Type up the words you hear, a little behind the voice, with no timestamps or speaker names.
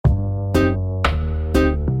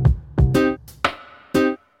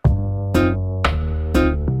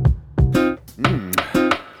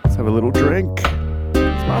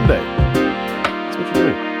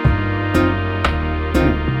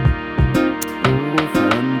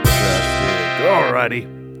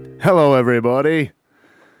Alrighty. Hello, everybody.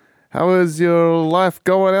 How is your life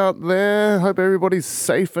going out there? Hope everybody's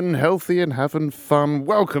safe and healthy and having fun.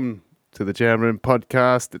 Welcome to the Jam Room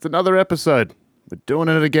Podcast. It's another episode. We're doing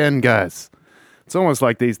it again, guys. It's almost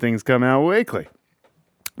like these things come out weekly.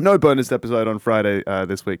 No bonus episode on Friday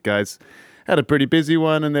this week, guys. Had a pretty busy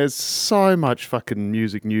one, and there's so much fucking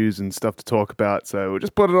music news and stuff to talk about, so we'll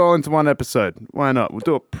just put it all into one episode. Why not? We'll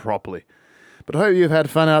do it properly. But I hope you've had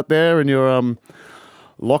fun out there in your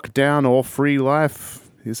lockdown or free life.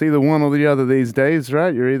 It's either one or the other these days,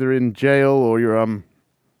 right? You're either in jail or you're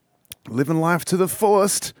living life to the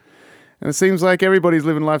fullest. And it seems like everybody's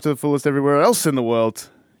living life to the fullest everywhere else in the world,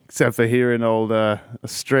 except for here in old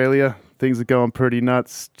Australia. Things are going pretty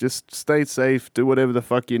nuts. Just stay safe. Do whatever the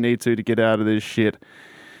fuck you need to get out of this shit.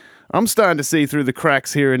 I'm starting to see through the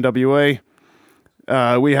cracks here in WA.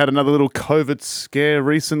 We had another little COVID scare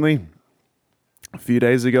recently. A few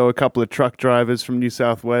days ago, a couple of truck drivers from New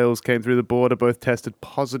South Wales came through the border, both tested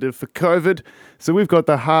positive for COVID. So we've got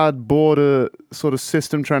the hard border sort of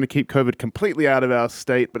system trying to keep COVID completely out of our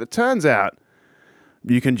state. But it turns out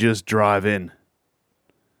you can just drive in.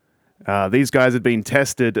 These guys had been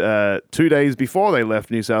tested 2 days before they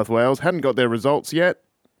left New South Wales, hadn't got their results yet.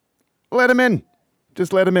 Let them in.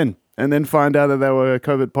 Just let them in. And then find out that they were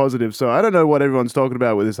COVID positive. So I don't know what everyone's talking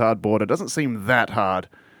about with this hard border. It doesn't seem that hard.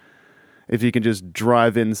 If you can just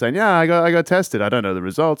drive in saying, yeah, I got tested. I don't know the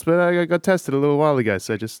results, but I got tested a little while ago.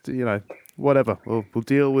 So just, whatever. We'll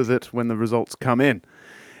deal with it when the results come in.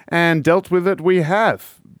 And dealt with it we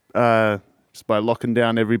have. Just by locking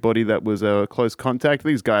down everybody that was a close contact.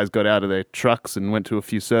 These guys got out of their trucks and went to a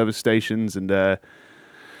few service stations. And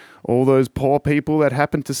all those poor people that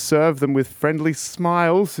happened to serve them with friendly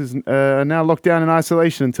smiles are now locked down in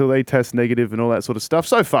isolation until they test negative and all that sort of stuff.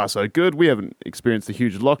 So far, so good. We haven't experienced a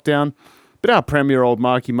huge lockdown. But our premier, old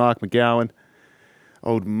Mark McGowan,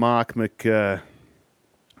 old Mark we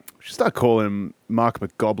should start calling him Mark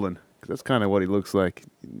McGoblin, because that's kind of what he looks like.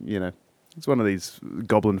 He's one of these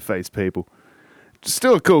goblin-faced people.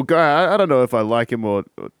 Still a cool guy. I don't know if I like him or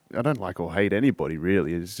I don't like or hate anybody,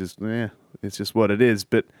 really. It's just, it's just what it is.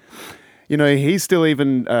 But, he's still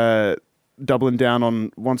even doubling down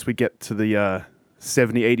on once we get to the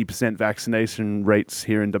 70-80% vaccination rates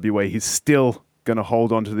here in WA, he's still going to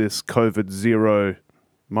hold on to this COVID zero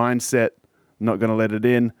mindset, not going to let it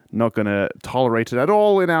in, not going to tolerate it at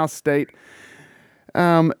all in our state.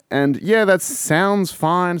 And yeah, that sounds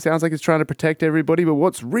fine. Sounds like he's trying to protect everybody. But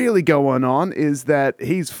what's really going on is that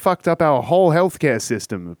he's fucked up our whole healthcare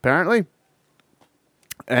system, apparently.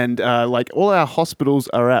 And all our hospitals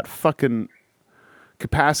are at fucking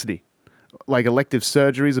capacity. Like elective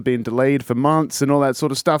surgeries are being delayed for months and all that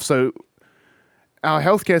sort of stuff. So our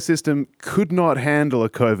healthcare system could not handle a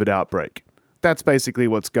COVID outbreak. That's basically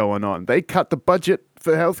what's going on. They cut the budget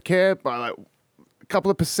for healthcare by a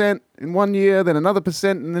couple of percent in 1 year, then another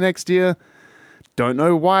percent in the next year. Don't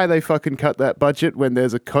know why they fucking cut that budget when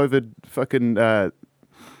there's a COVID fucking... there's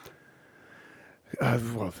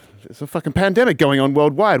a fucking pandemic going on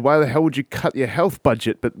worldwide. Why the hell would you cut your health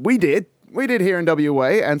budget? But we did. We did here in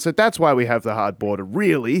WA, and so that's why we have the hard border,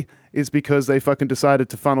 really, is because they fucking decided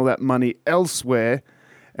to funnel that money elsewhere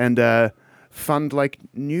and fund,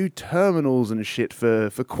 new terminals and shit for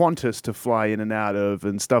Qantas to fly in and out of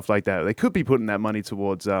and stuff like that. They could be putting that money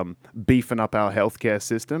towards beefing up our healthcare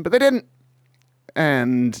system, but they didn't.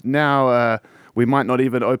 And now we might not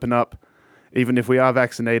even open up, even if we are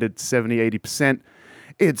vaccinated 70-80%.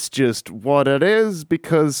 It's just what it is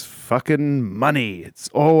because fucking money. It's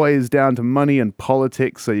always down to money and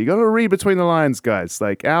politics. So you got to read between the lines, guys.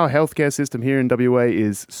 Our healthcare system here in WA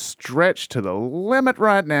is stretched to the limit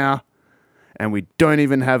right now. And we don't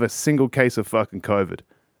even have a single case of fucking COVID.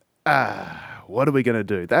 What are we going to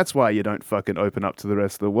do? That's why you don't fucking open up to the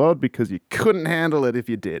rest of the world, because you couldn't handle it if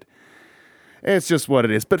you did. It's just what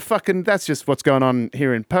it is. But fucking that's just what's going on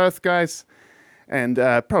here in Perth, guys. And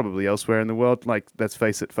probably elsewhere in the world, let's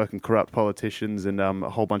face it, fucking corrupt politicians and a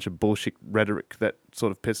whole bunch of bullshit rhetoric that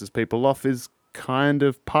sort of pisses people off is kind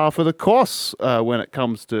of par for the course when it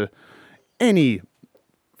comes to any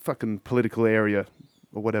fucking political area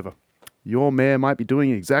or whatever. Your mayor might be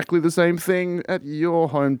doing exactly the same thing at your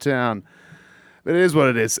hometown. But it is what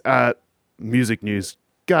it is. Music news.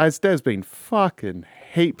 Guys, there's been fucking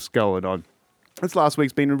heaps going on. This last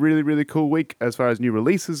week's been a really, really cool week as far as new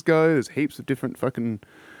releases go. There's heaps of different fucking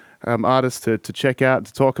artists to check out,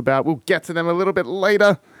 to talk about. We'll get to them a little bit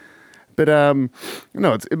later. But,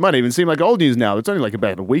 it might even seem like old news now. It's only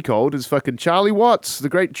about a week old. Is fucking Charlie Watts, the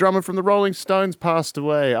great drummer from the Rolling Stones, passed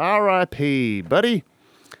away. R.I.P., buddy.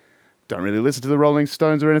 don't really listen to the Rolling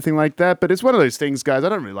Stones or anything like that, but it's one of those things, guys. I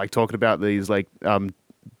don't really like talking about these like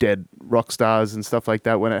dead rock stars and stuff like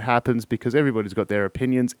that when it happens, because everybody's got their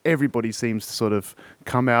opinions. Everybody seems to sort of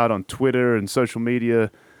come out on Twitter and social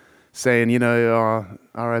media saying, you know,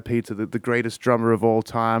 RIP to the greatest drummer of all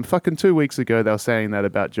time. Fucking 2 weeks ago, they were saying that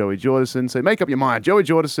about Joey Jordison. So make up your mind. Joey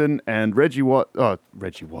Jordison and Reggie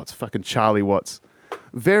Watts, fucking Charlie Watts.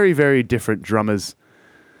 Very, very different drummers.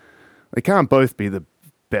 They can't both be the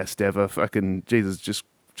best ever. Fucking Jesus, just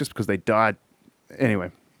because they died.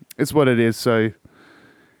 Anyway, it's what it is. So,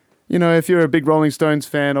 you know, if you're a big Rolling Stones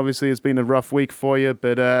fan, obviously it's been a rough week for you.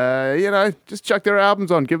 But, you know, just chuck their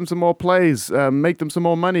albums on. Give them some more plays. Make them some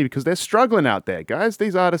more money, because they're struggling out there, guys.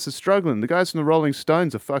 These artists are struggling. The guys from the Rolling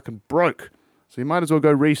Stones are fucking broke. So you might as well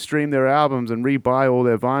go restream their albums and rebuy all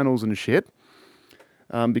their vinyls and shit.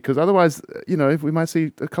 Because otherwise, you know, we might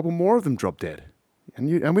see a couple more of them drop dead. And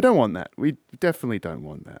we don't want that. We definitely don't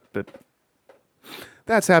want that. But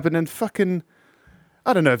that's happened. And fucking,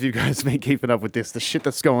 I don't know if you guys have been keeping up with this. The shit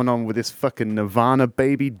that's going on with this fucking Nirvana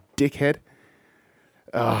baby dickhead.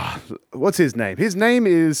 What's his name? His name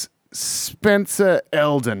is Spencer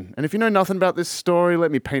Eldon. And if you know nothing about this story,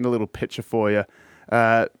 let me paint a little picture for you.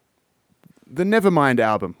 The Nevermind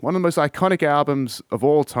album. One of the most iconic albums of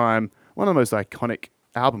all time. One of the most iconic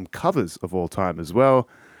album covers of all time as well.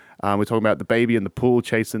 We're talking about the baby in the pool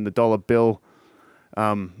chasing the dollar bill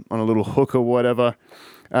on a little hook or whatever.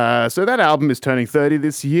 So that album is turning 30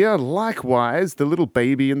 this year. Likewise, the little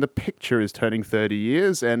baby in the picture is turning 30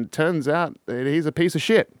 years, and turns out that he's a piece of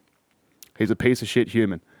shit. He's a piece of shit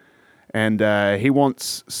human. And he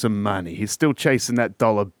wants some money. He's still chasing that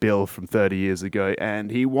dollar bill from 30 years ago,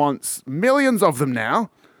 and he wants millions of them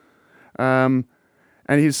now.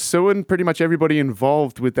 And he's suing pretty much everybody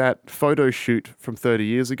involved with that photo shoot from 30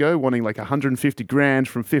 years ago, wanting like 150 grand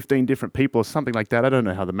from 15 different people or something like that. I don't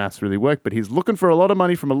know how the maths really work, but he's looking for a lot of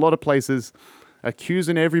money from a lot of places,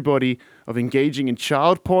 accusing everybody of engaging in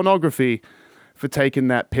child pornography for taking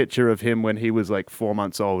that picture of him when he was like 4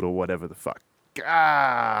 months old or whatever the fuck.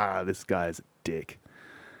 This guy's a dick.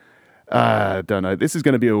 Don't know. This is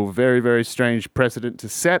going to be a very, very strange precedent to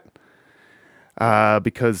set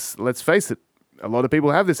because let's face it, a lot of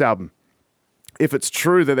people have this album. If it's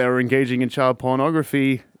true that they were engaging in child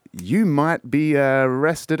pornography, you might be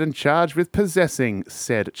arrested and charged with possessing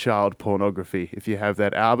said child pornography if you have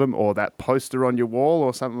that album or that poster on your wall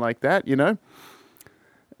or something like that, you know?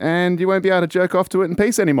 And you won't be able to jerk off to it in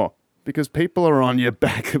peace anymore because people are on your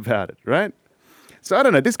back about it, right? So I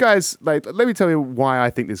don't know. This guy's, like, let me tell you why I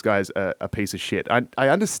think this guy's a piece of shit. I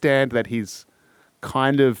understand that he's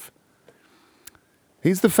kind of...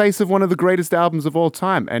 He's the face of one of the greatest albums of all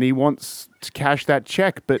time, and he wants to cash that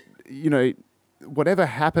check. But, you know, whatever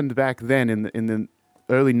happened back then in the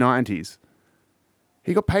early 90s,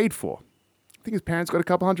 he got paid for. I think his parents got a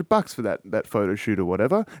couple $100 for that photo shoot or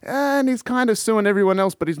whatever. And he's kind of suing everyone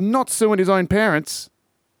else, but he's not suing his own parents,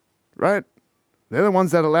 right? They're the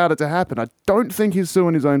ones that allowed it to happen. I don't think he's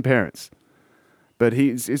suing his own parents. But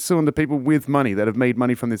he's suing the people with money that have made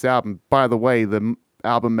money from this album. By the way, the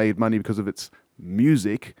album made money because of its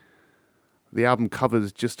music. The album cover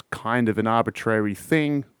is just kind of an arbitrary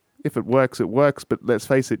thing. If it works, it works. But let's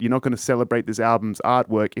face it, you're not going to celebrate this album's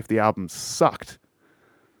artwork if the album sucked.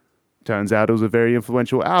 Turns out it was a very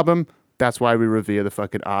influential album. That's why we revere the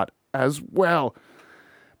fucking art as well.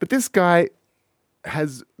 But this guy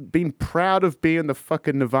has been proud of being the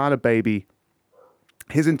fucking Nirvana baby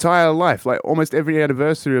his entire life. Like almost every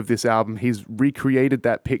anniversary of this album, he's recreated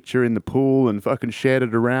that picture in the pool and fucking shared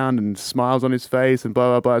it around and smiles on his face and blah,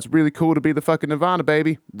 blah, blah. It's really cool to be the fucking Nirvana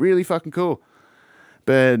baby. Really fucking cool.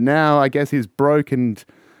 But now I guess he's broke and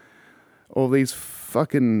all these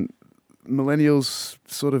fucking millennials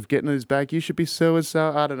sort of getting in his back. You should be so and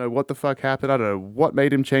so. I don't know what the fuck happened. I don't know what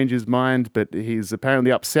made him change his mind, but he's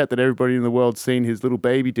apparently upset that everybody in the world's seen his little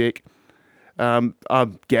baby dick. I'm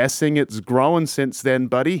guessing it's grown since then,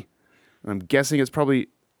 buddy. I'm guessing it's probably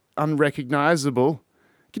unrecognizable.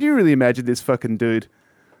 Can you really imagine this fucking dude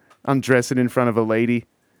undressing in front of a lady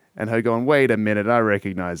and her going, wait a minute, I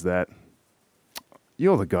recognize that.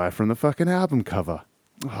 You're the guy from the fucking album cover.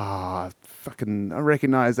 I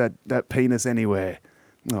recognize that penis anywhere.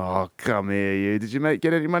 Oh, come here, you. Did you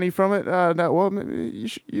get any money from it? No, well,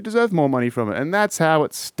 you deserve more money from it. And that's how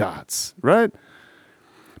it starts, right?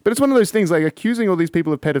 But it's one of those things, like accusing all these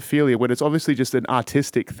people of pedophilia when it's obviously just an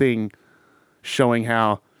artistic thing showing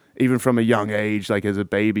how, even from a young age, like as a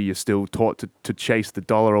baby, you're still taught to chase the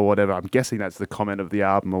dollar or whatever. I'm guessing that's the comment of the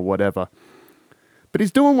album or whatever. But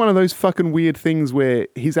he's doing one of those fucking weird things where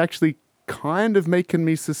he's actually kind of making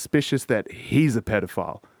me suspicious that he's a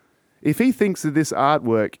pedophile. If he thinks that this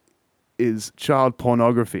artwork is child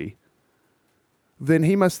pornography, then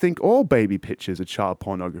he must think all baby pictures are child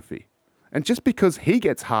pornography. And just because he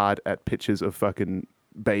gets hard at pictures of fucking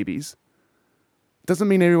babies doesn't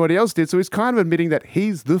mean everybody else did. So he's kind of admitting that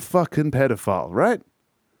he's the fucking pedophile, right?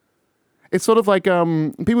 It's sort of like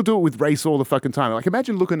people do it with race all the fucking time. Like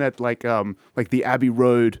imagine looking at like the Abbey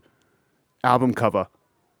Road album cover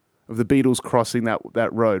of the Beatles crossing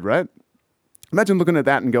that road, right? Imagine looking at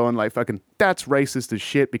that and going like fucking that's racist as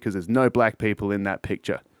shit because there's no black people in that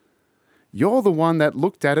picture. You're the one that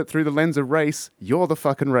looked at it through the lens of race. You're the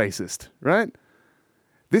fucking racist, right?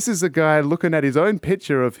 This is a guy looking at his own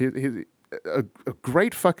picture of a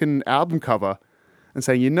great fucking album cover and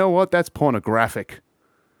saying, you know what, that's pornographic.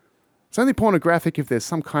 It's only pornographic if there's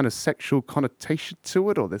some kind of sexual connotation to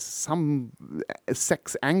it or there's some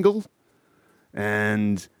sex angle.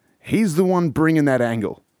 And he's the one bringing that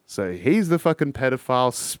angle. So he's the fucking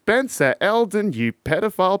pedophile. Spencer Eldon, you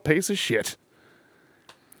pedophile piece of shit.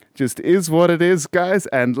 Just is what it is, guys.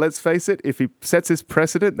 And let's face it, if he sets his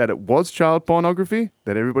precedent that it was child pornography,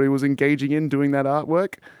 that everybody was engaging in doing that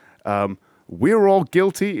artwork, we're all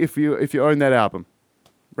guilty if you own that album,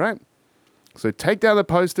 right? So take down the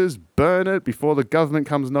posters, burn it before the government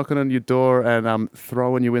comes knocking on your door and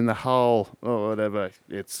throwing you in the hole or whatever.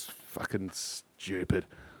 It's fucking stupid.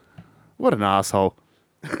 What an asshole.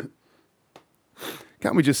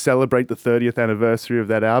 Can't we just celebrate the 30th anniversary of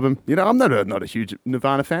that album? You know, I'm not a huge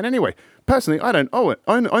Nirvana fan anyway. Personally, I don't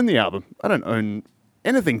own the album. I don't own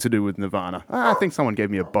anything to do with Nirvana. I think someone gave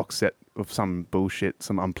me a box set of some bullshit,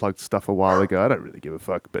 some unplugged stuff a while ago. I don't really give a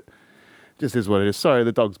fuck, but just is what it is. Sorry,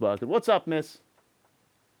 the dog's barking. What's up, miss?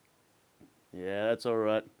 Yeah, that's all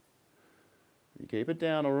right. You keep it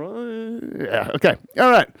down, all right? Yeah, okay. All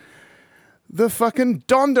right. The fucking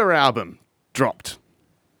Donda album dropped.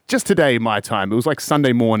 Just today, my time. It was like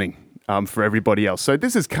Sunday morning for everybody else. So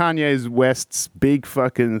this is Kanye West's big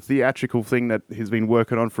fucking theatrical thing that he's been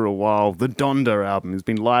working on for a while. The Donda album. He's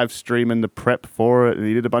been live streaming the prep for it, and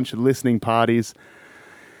he did a bunch of listening parties.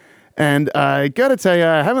 And I gotta tell you,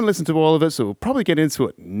 I haven't listened to all of it, so we'll probably get into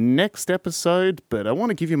it next episode. But I want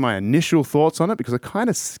to give you my initial thoughts on it because I kind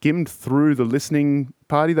of skimmed through the listening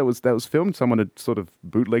party that was filmed. Someone had sort of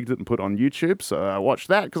bootlegged it and put it on YouTube, so I watched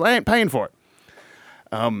that because I ain't paying for it.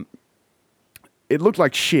 It looked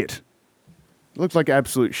like shit. It looked like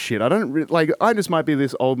absolute shit. I just might be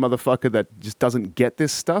this old motherfucker that just doesn't get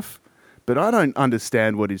this stuff, but I don't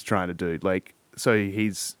understand what he's trying to do. Like, so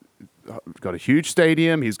he's got a huge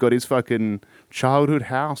stadium. He's got his fucking childhood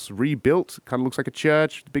house rebuilt. Kind of looks like a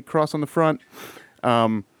church, big cross on the front.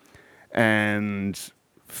 And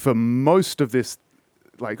for most of this,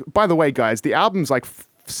 like, by the way, guys, the album's like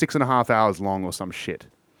 6.5 hours long or some shit.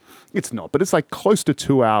 It's not, but it's like close to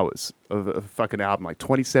 2 hours of a fucking album, like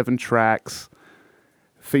 27 tracks,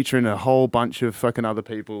 featuring a whole bunch of fucking other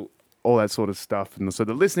people, all that sort of stuff. And so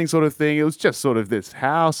the listening sort of thing, it was just sort of this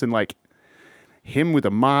house and like him with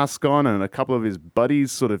a mask on and a couple of his buddies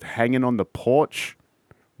sort of hanging on the porch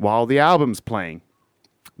while the album's playing.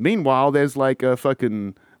 Meanwhile, there's like a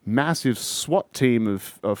fucking massive SWAT team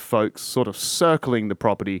of folks sort of circling the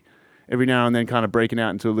property every now and then, kind of breaking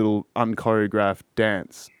out into a little unchoreographed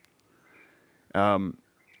dance. Don't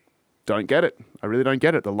get it. I really don't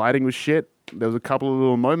get it. The lighting was shit. There was a couple of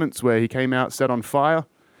little moments where he came out set on fire.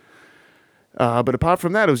 But apart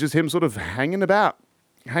from that, it was just him sort of hanging about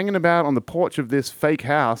on the porch of this fake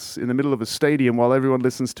house in the middle of a stadium while everyone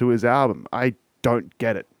listens to his album. I don't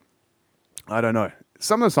get it. I don't know.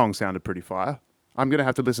 Some of the songs sounded pretty fire. I'm going to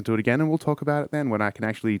have to listen to it again and we'll talk about it then when I can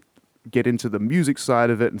actually get into the music side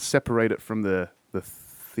of it and separate it from the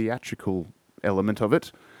theatrical element of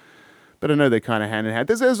it. But I know they're kind of hand in hand.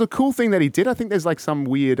 There's a cool thing that he did. I think there's like some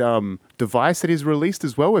weird device that he's released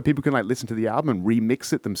as well where people can like listen to the album and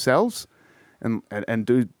remix it themselves and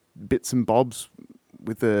do bits and bobs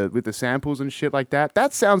with the samples and shit like that.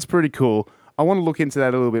 That sounds pretty cool. I want to look into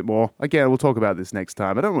that a little bit more. Again, we'll talk about this next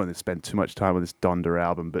time. I don't want to spend too much time on this Donda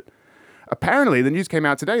album, but apparently the news came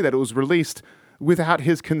out today that it was released without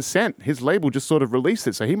his consent. His label just sort of released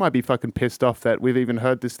it, so he might be fucking pissed off that we've even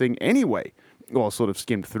heard this thing anyway, or sort of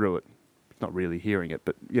skimmed through it. Not really hearing it,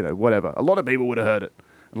 but, you know, whatever. A lot of people would have heard it.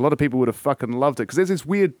 A lot of people would have fucking loved it, because there's this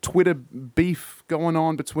weird Twitter beef going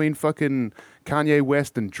on between fucking Kanye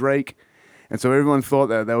West and Drake, and so everyone thought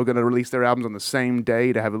that they were going to release their albums on the same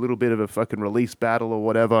day to have a little bit of a fucking release battle or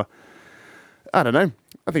whatever. I don't know.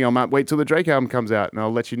 I think I might wait till the Drake album comes out, and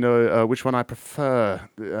I'll let you know which one I prefer.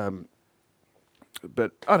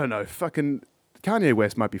 But I don't know. Fucking Kanye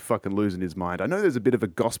West might be fucking losing his mind. I know there's a bit of a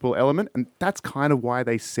gospel element, and that's kind of why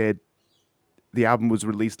they said the album was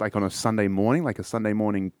released like on a Sunday morning, like a Sunday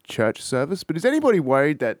morning church service. But is anybody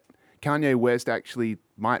worried that Kanye West actually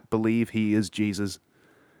might believe he is Jesus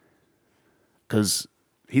because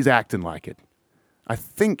he's acting like it. I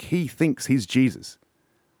think he thinks he's Jesus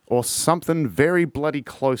or something very bloody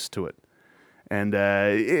close to it. And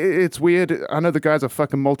it's weird. I know the guy's a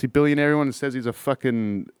fucking multi-billionaire. Everyone says he's a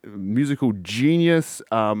fucking musical genius.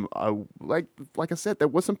 Like I said, there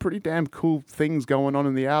was some pretty damn cool things going on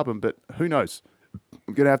in the album, but who knows?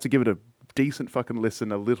 I'm going to have to give it a decent fucking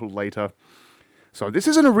listen a little later. So this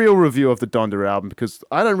isn't a real review of the Donda album because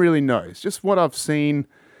I don't really know. It's just what I've seen.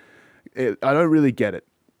 I don't really get it.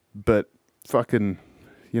 But fucking...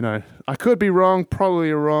 I could be wrong,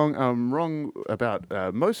 probably wrong. I'm wrong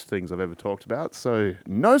about most things I've ever talked about, so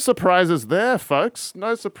no surprises there, folks.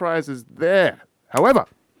 No surprises there. However,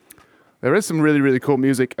 there is some really, really cool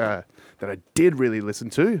music that I did really listen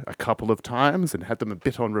to a couple of times and had them a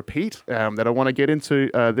bit on repeat that I want to get into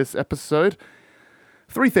this episode.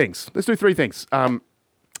 3 things. Let's do 3 things. And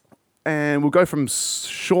we'll go from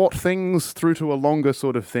short things through to a longer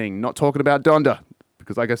sort of thing. Not talking about Donda.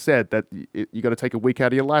 Because like I said, that you got to take a week out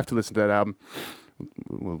of your life to listen to that album.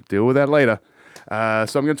 We'll deal with that later. So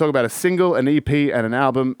I'm going to talk about a single, an EP, and an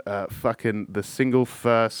album. Fucking the single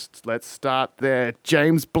first. Let's start there.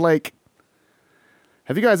 James Blake.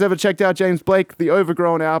 Have you guys ever checked out James Blake? The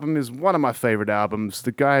Overgrown album is one of my favorite albums.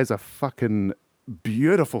 The guy is a fucking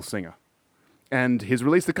beautiful singer. And he's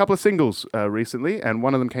released a couple of singles recently, and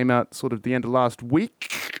one of them came out sort of the end of last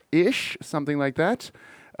week-ish, something like that.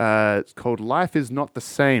 It's called Life Is Not the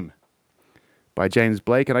Same by James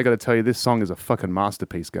Blake. And I got to tell you, this song is a fucking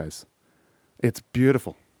masterpiece, guys. It's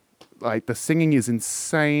beautiful. Like, the singing is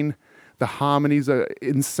insane. The harmonies are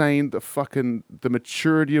insane. The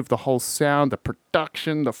maturity of the whole sound, the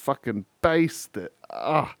production, the fucking bass.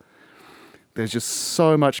 There's just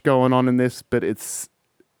so much going on in this, but it's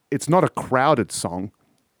not a crowded song.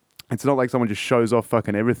 It's not like someone just shows off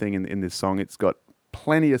fucking everything in this song. It's got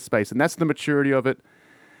plenty of space, and that's the maturity of it.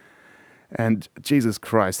 And Jesus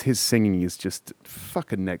Christ, his singing is just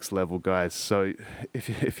fucking next level, guys. So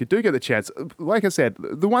if you do get the chance, like I said,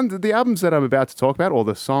 the albums that I'm about to talk about, or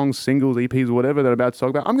the songs, singles, EPs, whatever that I'm about to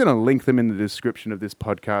talk about, I'm going to link them in the description of this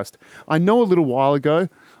podcast. I know a little while ago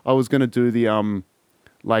I was going to do the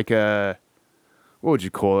what would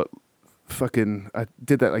you call it? I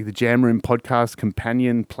did that, like the Jam Room podcast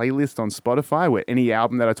companion playlist on Spotify, where any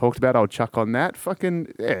album that I talked about, I'll chuck on that.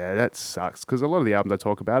 That sucks, because a lot of the albums I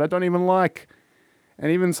talk about, I don't even like.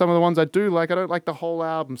 And even some of the ones I do like, I don't like the whole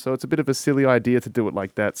album, so it's a bit of a silly idea to do it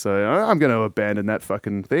like that. So I'm going to abandon that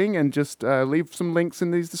fucking thing and just leave some links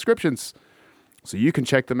in these descriptions so you can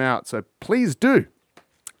check them out. So please do.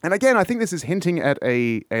 And again, I think this is hinting at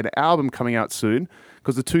an album coming out soon,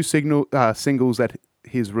 because the 2 singles that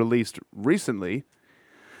he's released recently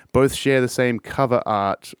both share the same cover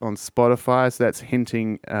art on Spotify, so that's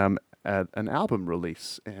hinting at an album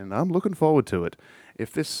release, and I'm looking forward to it.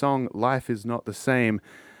 If this song, Life Is Not the Same,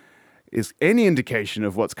 is any indication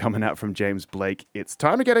of what's coming out from James Blake, it's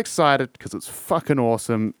time to get excited, because it's fucking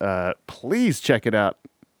awesome. Please check it out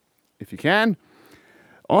if you can.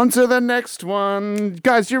 On to the next one.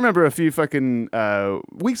 Guys, do you remember a few fucking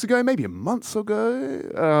weeks ago, maybe a month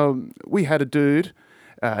ago, we had a dude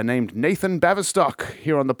named Nathan Baverstock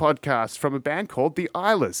here on the podcast from a band called The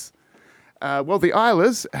Islas. Well, The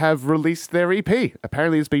Islas have released their EP.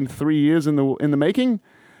 Apparently, it's been 3 years in the making.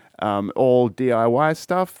 All DIY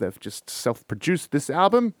stuff. They've just self-produced this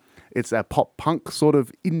album. It's a pop-punk sort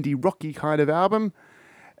of indie rocky kind of album.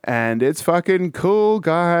 And it's fucking cool,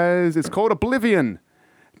 guys. It's called Oblivion.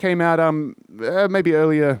 Came out maybe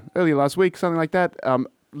early last week, something like that.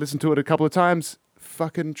 Listened to it a couple of times.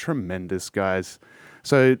 Fucking tremendous, guys.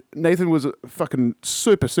 So Nathan was a fucking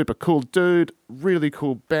super, super cool dude. Really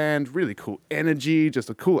cool band. Really cool energy. Just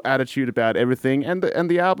a cool attitude about everything. And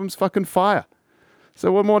the album's fucking fire.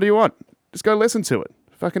 So what more do you want? Just go listen to it.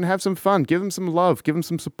 Fucking have some fun. Give them some love. Give them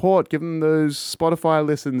some support. Give them those Spotify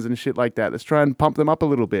listens and shit like that. Let's try and pump them up a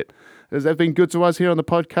little bit. As they've been good to us here on the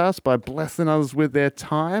podcast by blessing us with their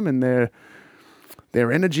time and their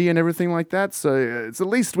energy and everything like that. So it's the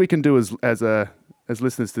least we can do as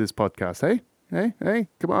listeners to this podcast. Hey,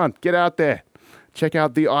 come on, get out there. Check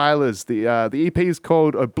out The Islas. The EP is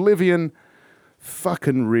called Oblivion.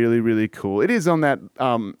 Fucking really, really cool. It is on that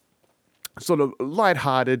sort of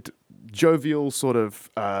lighthearted, jovial sort of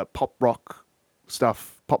pop rock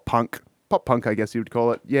stuff, pop punk, I guess you would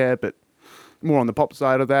call it. Yeah, but more on the pop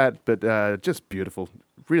side of that, but just beautiful.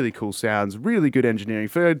 Really cool sounds, really good engineering.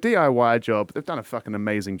 For a DIY job, they've done a fucking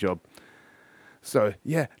amazing job. So,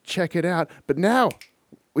 yeah, check it out. But now,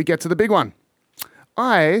 we get to the big one.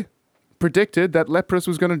 I predicted that Leprous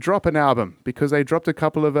was going to drop an album because they dropped a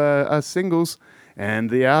couple of singles And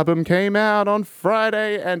the album came out on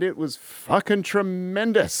Friday, and it was fucking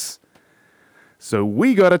tremendous. So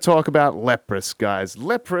we got to talk about Leprous, guys.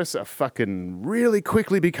 Leprous are fucking really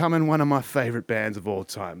quickly becoming one of my favorite bands of all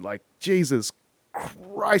time. Like, Jesus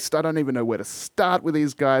Christ, I don't even know where to start with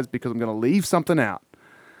these guys because I'm going to leave something out.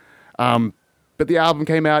 But the album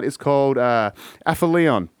came out. It's called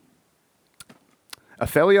Aphelion.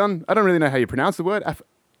 Aphelion? I don't really know how you pronounce the word.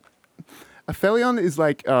 Aphelion is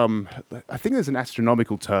like, I think there's an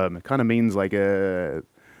astronomical term. It kind of means like the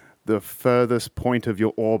furthest point of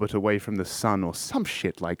your orbit away from the sun or some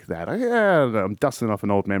shit like that. I don't know, I'm dusting off an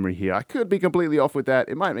old memory here. I could be completely off with that.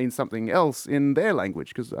 It might mean something else in their language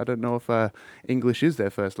because I don't know if English is their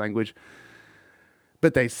first language.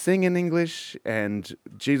 But they sing in English, and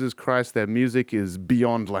Jesus Christ, their music is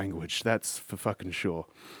beyond language. That's for fucking sure.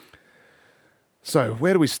 So,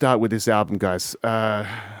 where do we start with this album, guys? I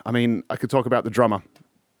could talk about the drummer,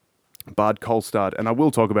 Bard Kolstad, and I will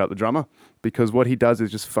talk about the drummer because what he does is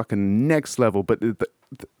just fucking next level. But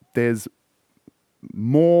there's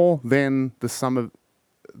more than the sum of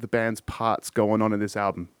the band's parts going on in this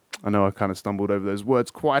album. I know I kind of stumbled over those words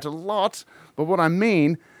quite a lot, but what I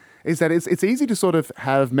mean is that it's easy to sort of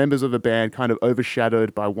have members of a band kind of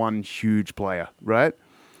overshadowed by one huge player, right?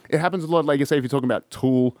 It happens a lot, like you say, if you're talking about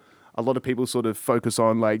Tool, a lot of people sort of focus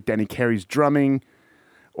on like Danny Carey's drumming,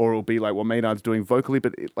 or it'll be like what Maynard's doing vocally,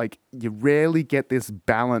 but you rarely get this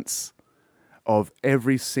balance of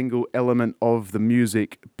every single element of the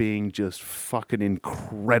music being just fucking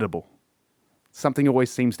incredible. Something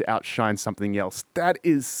always seems to outshine something else. That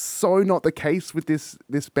is so not the case with this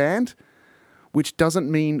band, which doesn't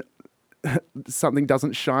mean something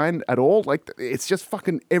doesn't shine at all. Like, it's just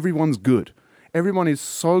fucking everyone's good. Everyone is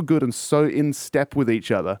so good and so in step with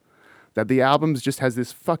each other that the album just has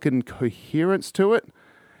this fucking coherence to it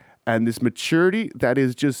and this maturity that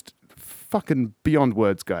is just fucking beyond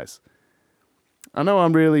words, guys. I know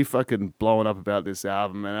I'm really fucking blowing up about this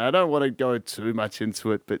album and I don't want to go too much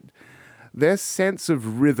into it, but their sense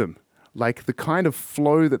of rhythm, like the kind of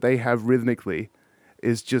flow that they have rhythmically,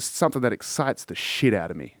 is just something that excites the shit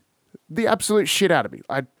out of me. The absolute shit out of me.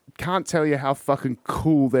 I can't tell you how fucking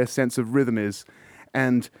cool their sense of rhythm is.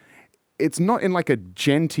 And it's not in like a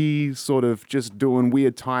genty sort of just doing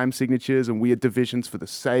weird time signatures and weird divisions for the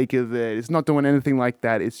sake of it. It's not doing anything like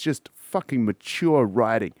that. It's just fucking mature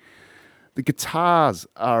writing. The guitars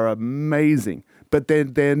are amazing, but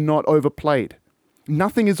they're not overplayed.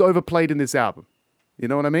 Nothing is overplayed in this album. You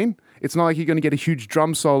know what I mean? It's not like you're going to get a huge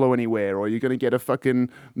drum solo anywhere, or you're going to get a fucking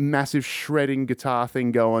massive shredding guitar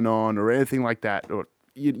thing going on, or anything like that. Or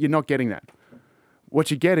you're not getting that. What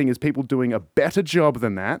you're getting is people doing a better job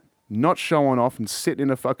than that, not showing off and sitting in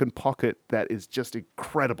a fucking pocket that is just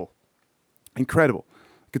incredible. Incredible.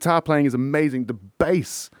 Guitar playing is amazing. The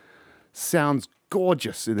bass sounds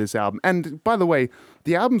gorgeous in this album. And by the way,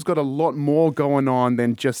 the album's got a lot more going on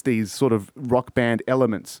than just these sort of rock band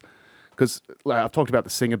elements. Because I've talked about the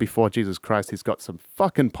singer before, Jesus Christ, he's got some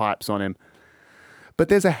fucking pipes on him. But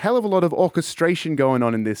there's a hell of a lot of orchestration going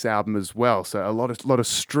on in this album as well. So a lot of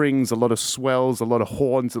strings, a lot of swells, a lot of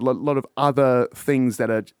horns, a lot of other things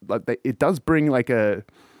that are like it does bring like an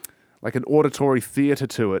auditory theater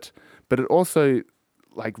to it, but it also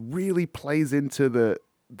like really plays into the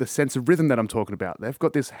sense of rhythm that I'm talking about. They've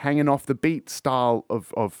got this hanging off the beat style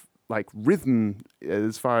of like rhythm,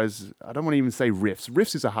 as far as, I don't want to even say riffs.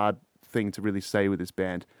 Riffs is a hard thing to really say with this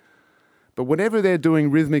band. But whatever they're doing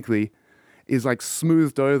rhythmically is like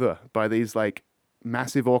smoothed over by these like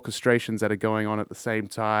massive orchestrations that are going on at the same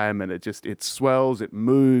time, and it swells, it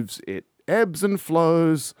moves, it ebbs and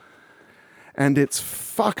flows, and it's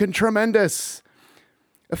fucking tremendous.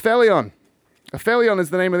 Aphelion. Aphelion is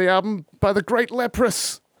the name of the album by the great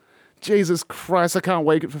Leprous. Jesus Christ, I can't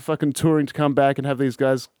wait for fucking touring to come back and have these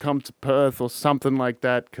guys come to Perth or something like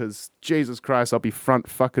that, because Jesus Christ, I'll be front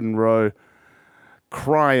fucking row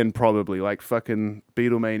crying probably like fucking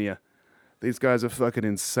Beatlemania. These guys are fucking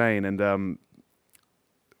insane, and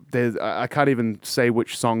I can't even say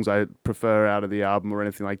which songs I prefer out of the album or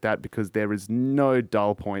anything like that, because there is no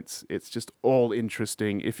dull points. It's just all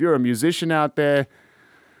interesting. If you're a musician out there,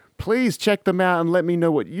 please check them out and let me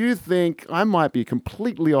know what you think. I might be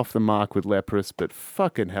completely off the mark with Leprous, but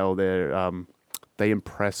fucking hell, they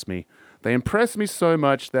impress me. They impress me so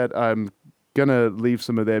much that I'm going to leave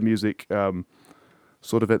some of their music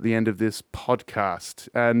sort of at the end of this podcast.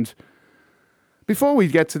 And before we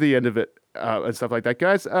get to the end of it and stuff like that,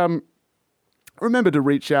 guys, remember to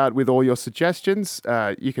reach out with all your suggestions.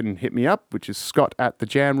 You can hit me up, which is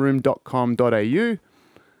scott@thejamroom.com.au.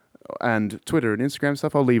 and Twitter and Instagram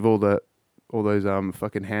stuff. I'll leave all those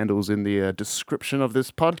fucking handles in the description of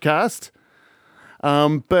this podcast.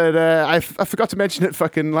 But I forgot to mention it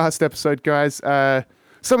fucking last episode, guys.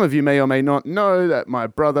 Some of you may or may not know that my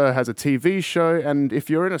brother has a TV show, and if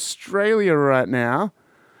you're in Australia right now,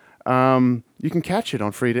 you can catch it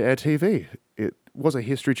on free-to-air TV. It was a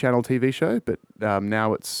History Channel TV show, but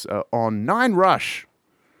now it's on 9 Rush,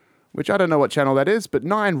 which I don't know what channel that is, but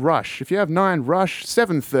 9 Rush. If you have 9 Rush,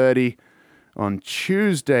 7:30 on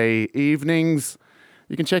Tuesday evenings,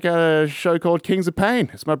 you can check out a show called Kings of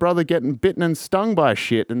Pain. It's my brother getting bitten and stung by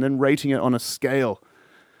shit and then rating it on a scale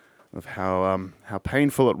of how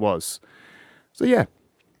painful it was. So yeah,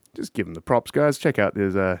 just give him the props, guys. Check out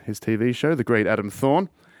his TV show, The Great Adam Thorne.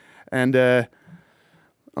 And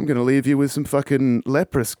I'm going to leave you with some fucking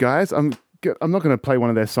Leprous, guys. I'm not going to play one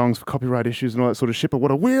of their songs for copyright issues and all that sort of shit, but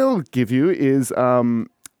what I will give you is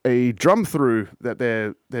a drum through that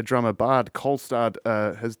their drummer Bard Kolstad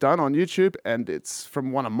has done on YouTube, and it's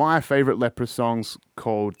from one of my favorite Leprous songs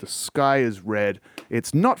called The Sky is Red.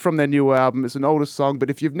 It's not from their new album, it's an older song, but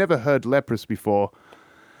if you've never heard Leprous before,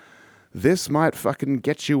 this might fucking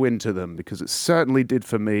get you into them, because it certainly did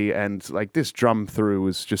for me, and like this drum through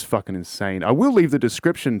was just fucking insane. I will leave the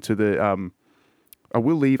description to the I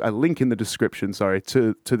will leave a link in the description,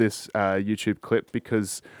 to this YouTube clip,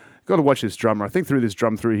 because you've got to watch this drummer. I think through this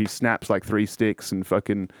drum through, he snaps like 3 sticks and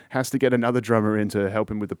fucking has to get another drummer in to help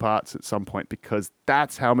him with the parts at some point, because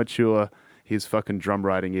that's how mature his fucking drum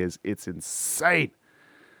writing is. It's insane.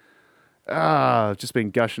 I've just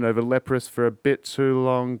been gushing over Leprous for a bit too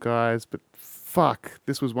long, guys, but fuck,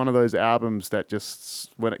 this was one of those albums that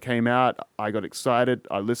just, when it came out, I got excited,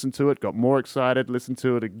 I listened to it, got more excited, listened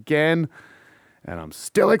to it again, and I'm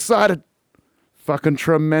still excited. Fucking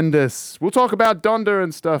tremendous. We'll talk about Donda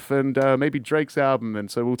and stuff, and maybe Drake's album, and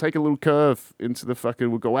so we'll take a little curve into the fucking,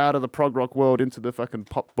 we'll go out of the prog rock world into the fucking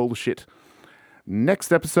pop bullshit.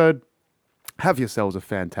 Next episode, have yourselves a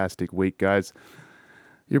fantastic week, guys.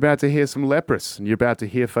 You're about to hear some Leprous, and you're about to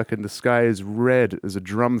hear fucking The Sky is Red as a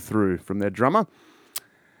drum through from their drummer.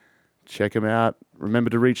 Check them out. Remember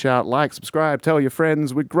to reach out, like, subscribe, tell your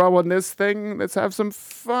friends. We're growing this thing. Let's have some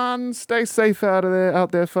fun. Stay safe out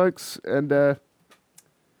there, folks. And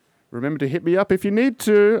remember to hit me up if you need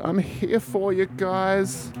to. I'm here for you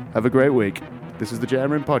guys. Have a great week. This is the Jam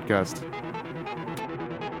Room Podcast.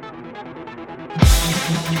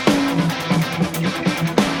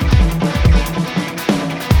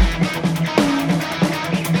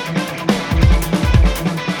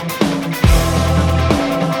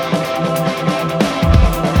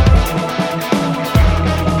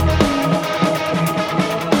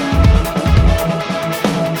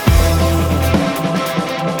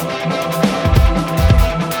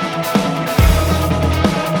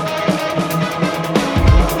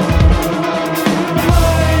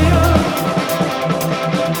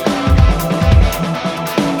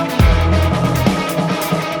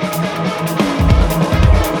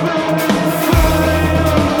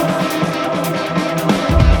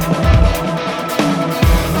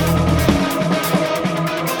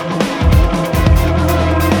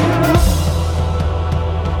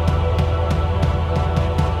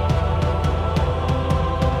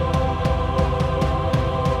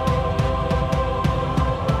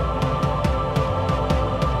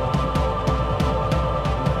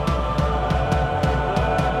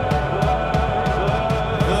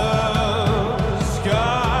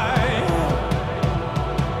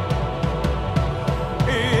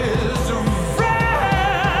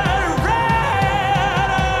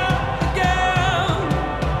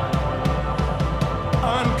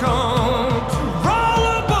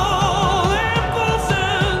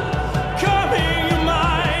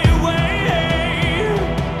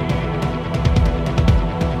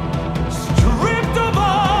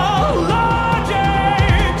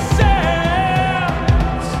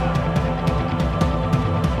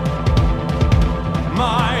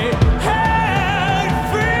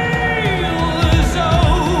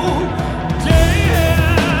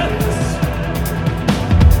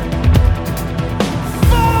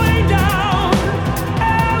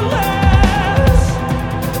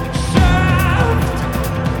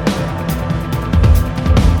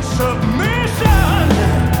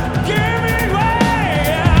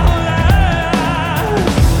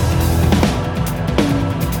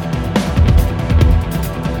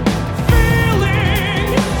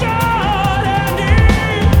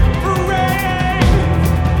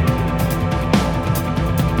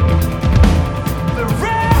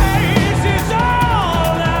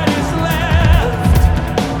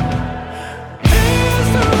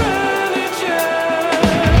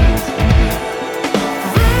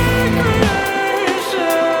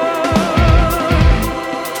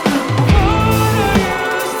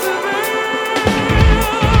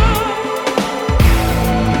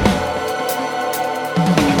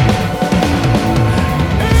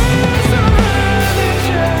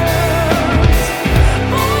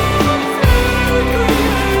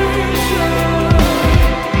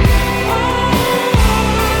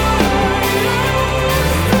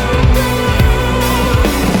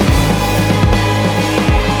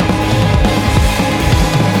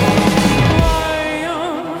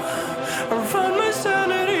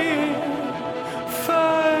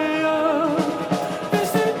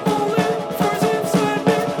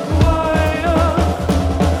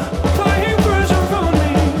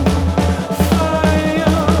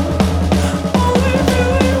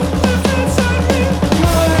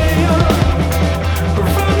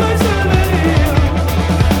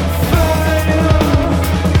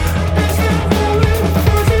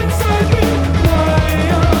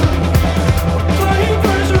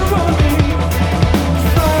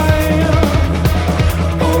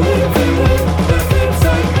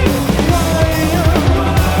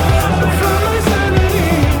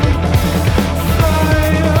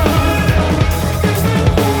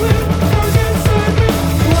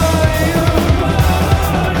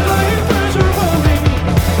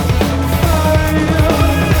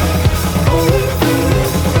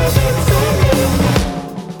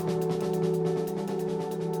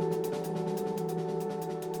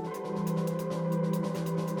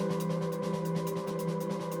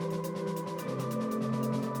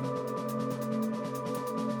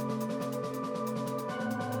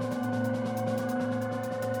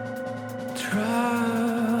 cry.